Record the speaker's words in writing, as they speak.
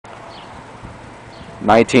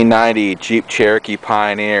1990 Jeep Cherokee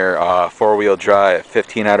Pioneer, four-wheel drive,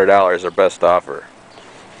 $1,500, our best offer.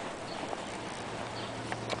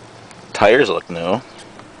 Tires look new,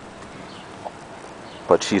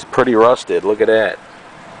 but she's pretty rusted. Look at that.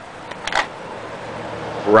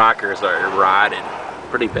 Rockers are rotted,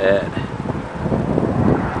 pretty bad.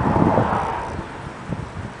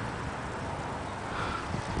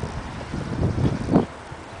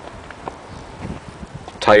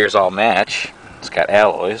 Tires all match. It's got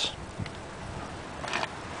alloys.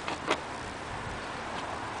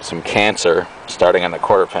 Some cancer starting on the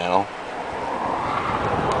quarter panel.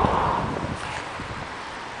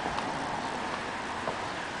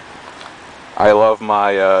 I love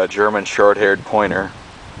my German short-haired pointer.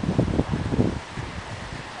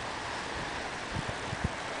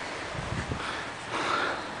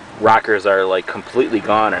 Rockers are like completely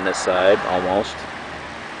gone on this side, almost.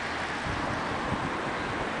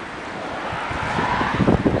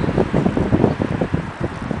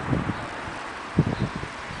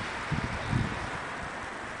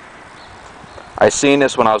 I seen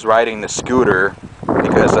this when I was riding the scooter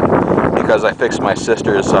because I fixed my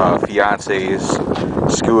sister's fiance's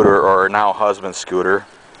scooter, or now husband's scooter,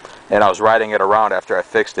 and I was riding it around after I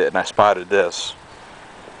fixed it, and I spotted this.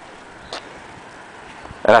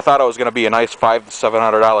 And I thought it was going to be a nice $500 to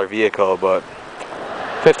 $700 vehicle, but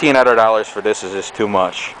 $1,500 for this is just too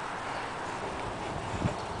much.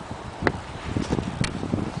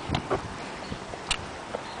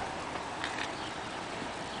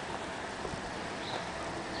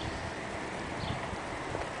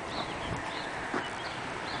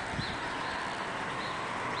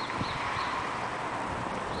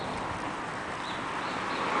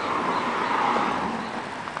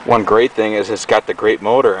 One great thing is it's got the great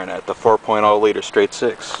motor in it, the 4.0 liter straight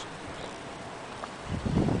six.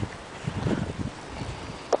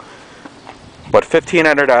 But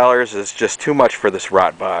 $1,500 is just too much for this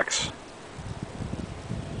rot box.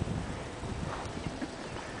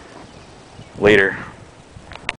 Later.